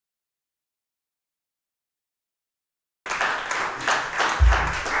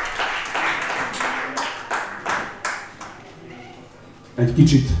egy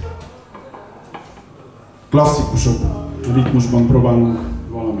kicsit klasszikusabb ritmusban próbálunk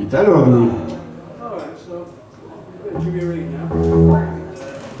valamit előadni.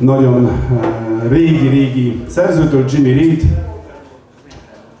 Nagyon régi szerzőtől, Jimmy Reed,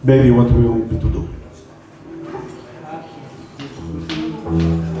 Baby What We Want To Do.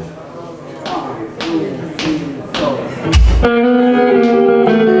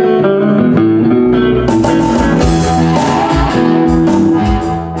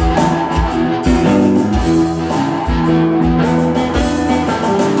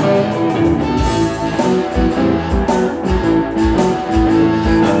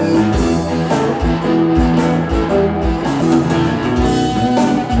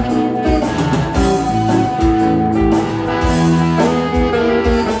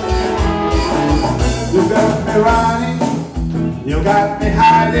 You got me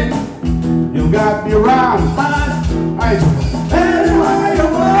hiding, you got me round, anywhere you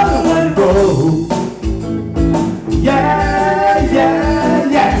wanna go. Yeah,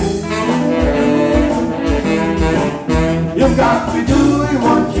 yeah, yeah. You got me doing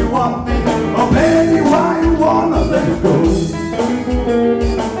what you want me, oh baby, why you wanna let it go?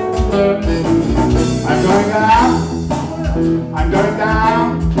 I'm going up, I'm going down,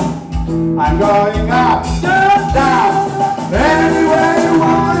 I'm going up, down. Anywhere you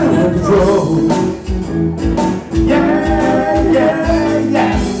want to control. Yeah, yeah,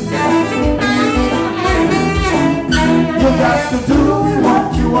 yeah. You got to do what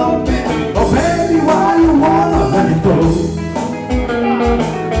you want me. Oh baby, why you wanna let it go?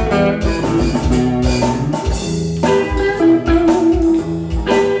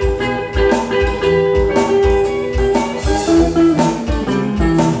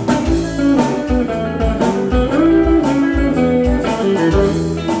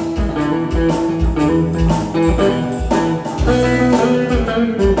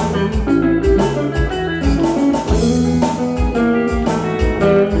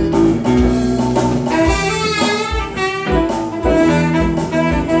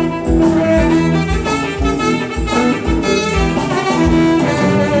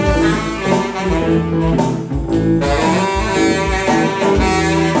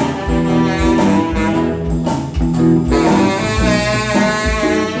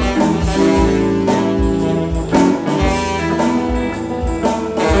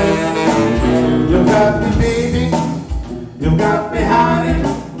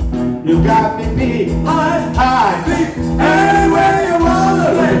 You got me beat, high, beat, anywhere you wanna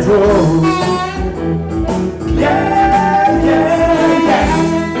let it go. Yeah, yeah, yeah.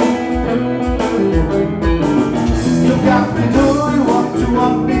 You got me doing what you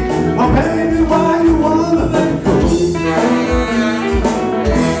want me, oh baby, why you wanna let it go?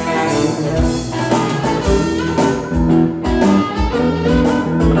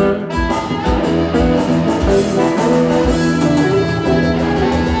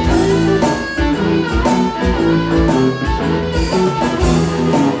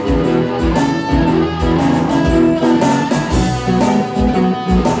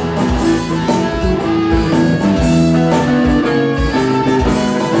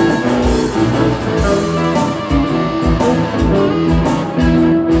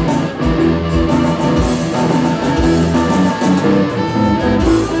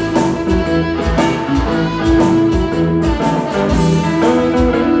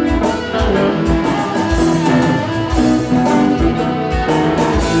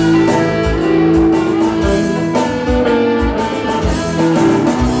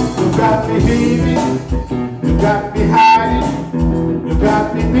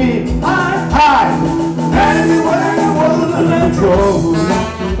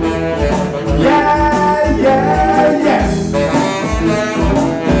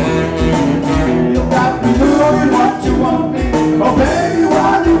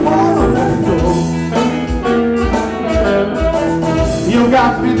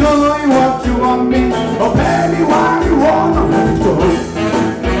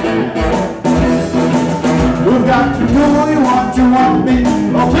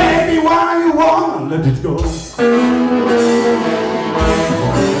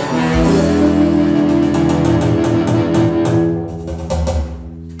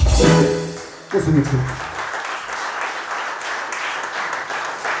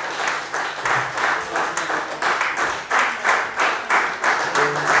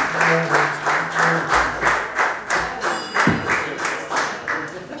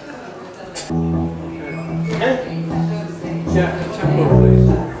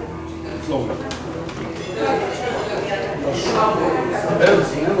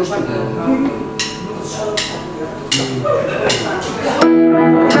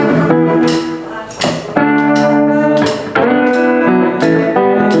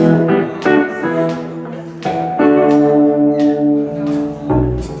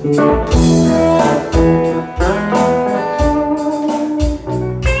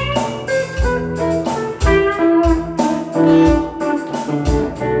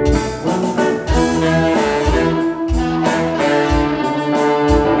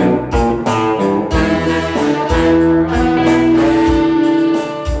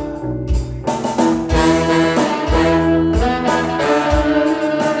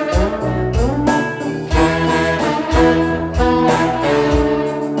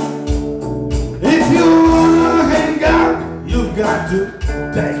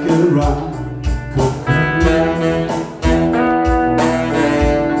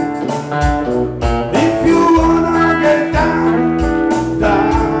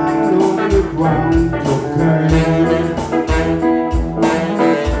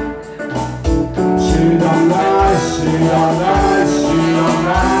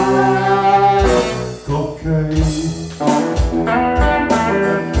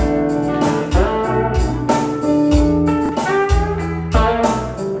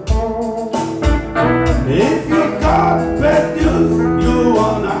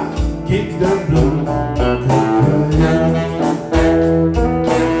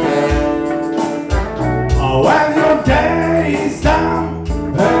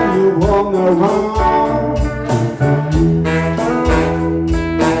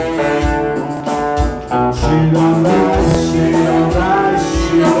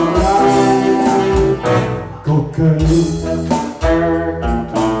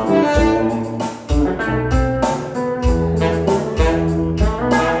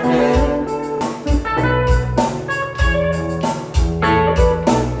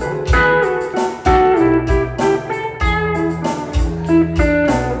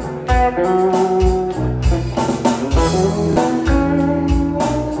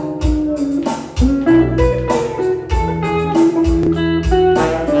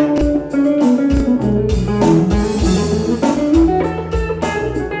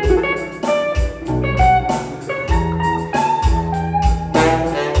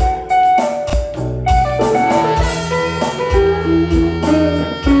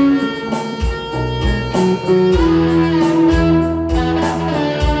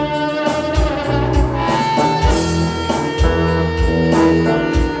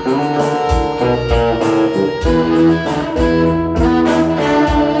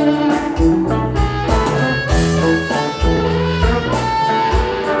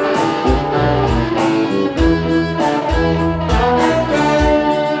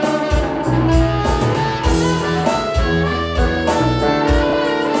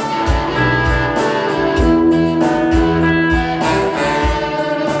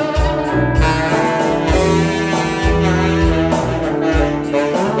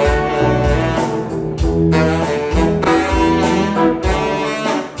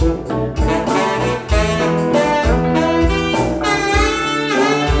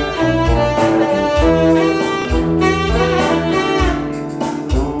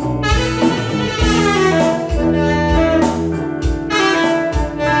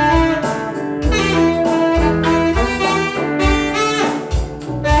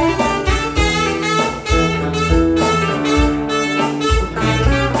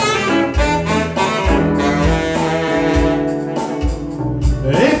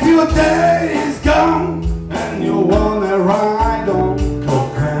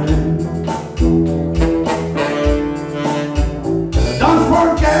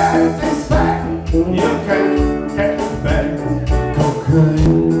 fact is fact. You can't get back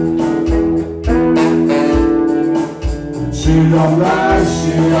cocaine. She don't like,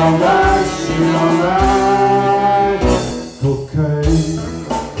 she don't like, she don't like cocaine.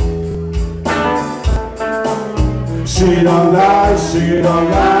 She don't like, she don't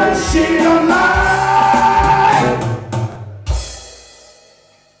like, she don't like.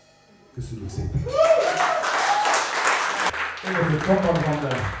 Köszönjük szépen.